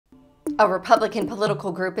A Republican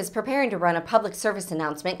political group is preparing to run a public service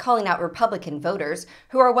announcement calling out Republican voters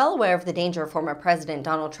who are well aware of the danger former President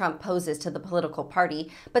Donald Trump poses to the political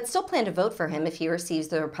party, but still plan to vote for him if he receives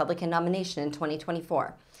the Republican nomination in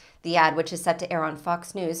 2024. The ad, which is set to air on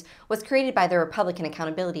Fox News, was created by the Republican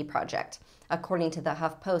Accountability Project. According to the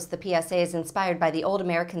HuffPost, the PSA is inspired by the Old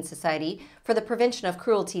American Society for the Prevention of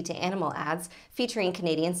Cruelty to Animal ads featuring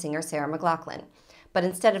Canadian singer Sarah McLachlan. But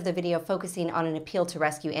instead of the video focusing on an appeal to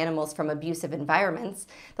rescue animals from abusive environments,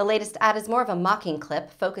 the latest ad is more of a mocking clip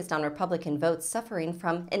focused on Republican votes suffering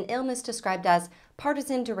from an illness described as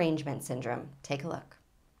Partisan Derangement Syndrome. Take a look.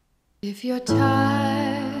 If you're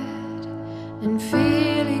tired and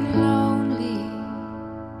feeling lonely.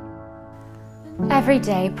 Every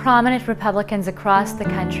day, prominent Republicans across the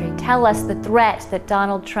country tell us the threat that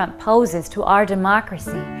Donald Trump poses to our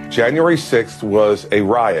democracy. January 6th was a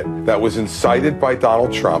riot that was incited by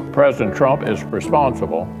Donald Trump. President Trump is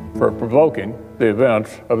responsible for provoking the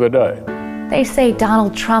events of the day. They say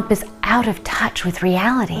Donald Trump is out of touch with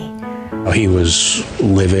reality. He was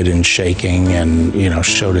livid and shaking and,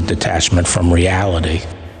 showed a detachment from reality.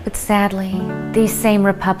 But sadly, these same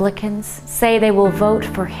Republicans say they will vote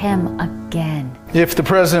for him again. If the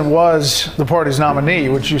president was the party's nominee,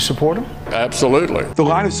 would you support him? Absolutely. The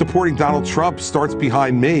line of supporting Donald Trump starts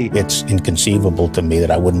behind me. It's inconceivable to me that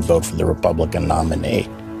I wouldn't vote for the Republican nominee.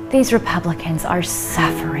 These Republicans are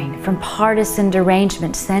suffering from Partisan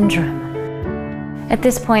Derangement Syndrome. At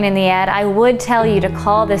this point in the ad, I would tell you to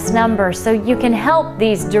call this number so you can help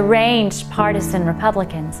these deranged partisan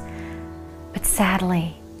Republicans. But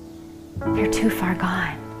sadly, they're too far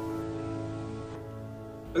gone.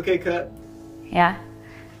 Okay, cut. Yeah?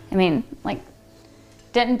 I mean,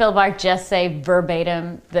 didn't Bill Barr just say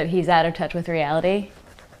verbatim that he's out of touch with reality?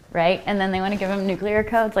 Right? And then they want to give him nuclear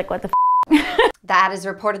codes? What the f***? The ad is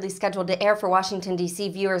reportedly scheduled to air for Washington, D.C.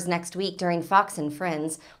 viewers next week during Fox and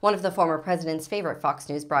Friends, one of the former president's favorite Fox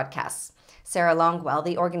News broadcasts. Sarah Longwell,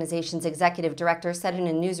 the organization's executive director, said in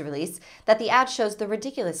a news release that the ad shows the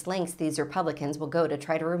ridiculous lengths these Republicans will go to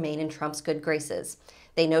try to remain in Trump's good graces.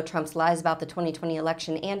 They know Trump's lies about the 2020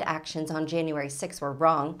 election and actions on January 6 were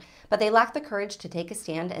wrong, but they lack the courage to take a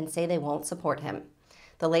stand and say they won't support him.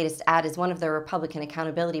 The latest ad is one of the Republican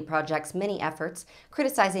Accountability Project's many efforts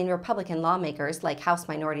criticizing Republican lawmakers like House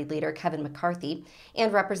Minority Leader Kevin McCarthy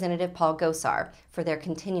and Representative Paul Gosar for their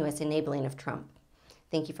continuous enabling of Trump.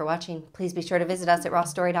 Thank you for watching. Please be sure to visit us at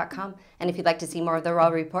rawstory.com. And if you'd like to see more of The Raw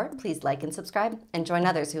Report, please like and subscribe and join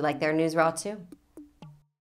others who like their news raw too.